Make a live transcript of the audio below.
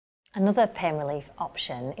Another pain relief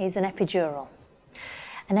option is an epidural.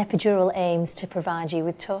 An epidural aims to provide you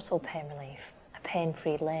with total pain relief, a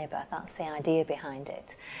pain-free labour. That's the idea behind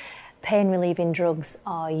it. Pain-relieving drugs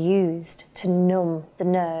are used to numb the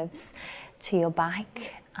nerves to your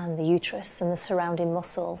back and the uterus and the surrounding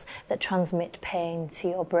muscles that transmit pain to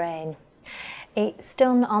your brain. It's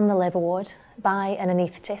done on the labour ward by an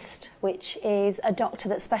anaesthetist, which is a doctor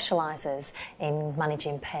that specialises in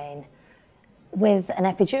managing pain. With an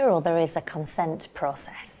epidural, there is a consent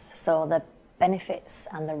process, so the benefits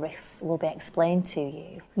and the risks will be explained to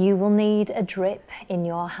you. You will need a drip in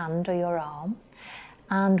your hand or your arm,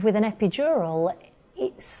 and with an epidural,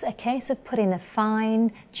 it's a case of putting a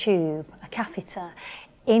fine tube, a catheter,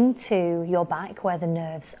 into your back where the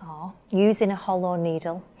nerves are, using a hollow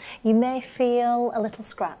needle. You may feel a little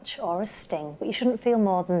scratch or a sting, but you shouldn't feel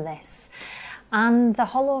more than this. And the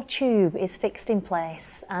hollow tube is fixed in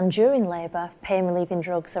place, and during labour, pain-relieving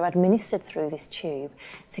drugs are administered through this tube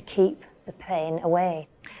to keep the pain away.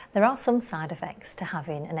 There are some side effects to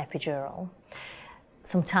having an epidural.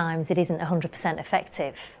 Sometimes it isn't 100%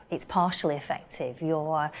 effective, it's partially effective.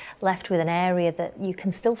 You're left with an area that you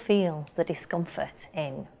can still feel the discomfort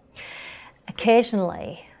in.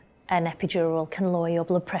 Occasionally, an epidural can lower your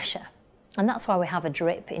blood pressure. And that's why we have a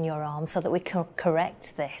drip in your arm, so that we can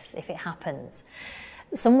correct this if it happens.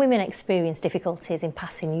 Some women experience difficulties in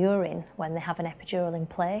passing urine when they have an epidural in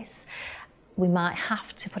place. We might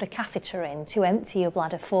have to put a catheter in to empty your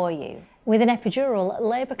bladder for you. With an epidural,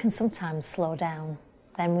 labour can sometimes slow down.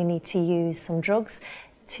 Then we need to use some drugs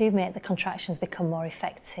to make the contractions become more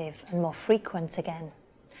effective and more frequent again.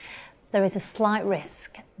 There is a slight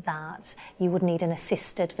risk that you would need an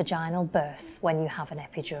assisted vaginal birth when you have an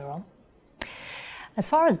epidural. As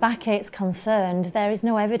far as backache is concerned, there is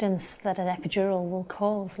no evidence that an epidural will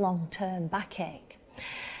cause long-term backache.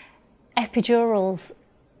 Epidurals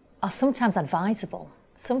are sometimes advisable.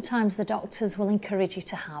 Sometimes the doctors will encourage you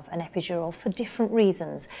to have an epidural for different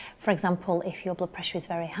reasons. For example, if your blood pressure is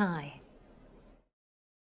very high.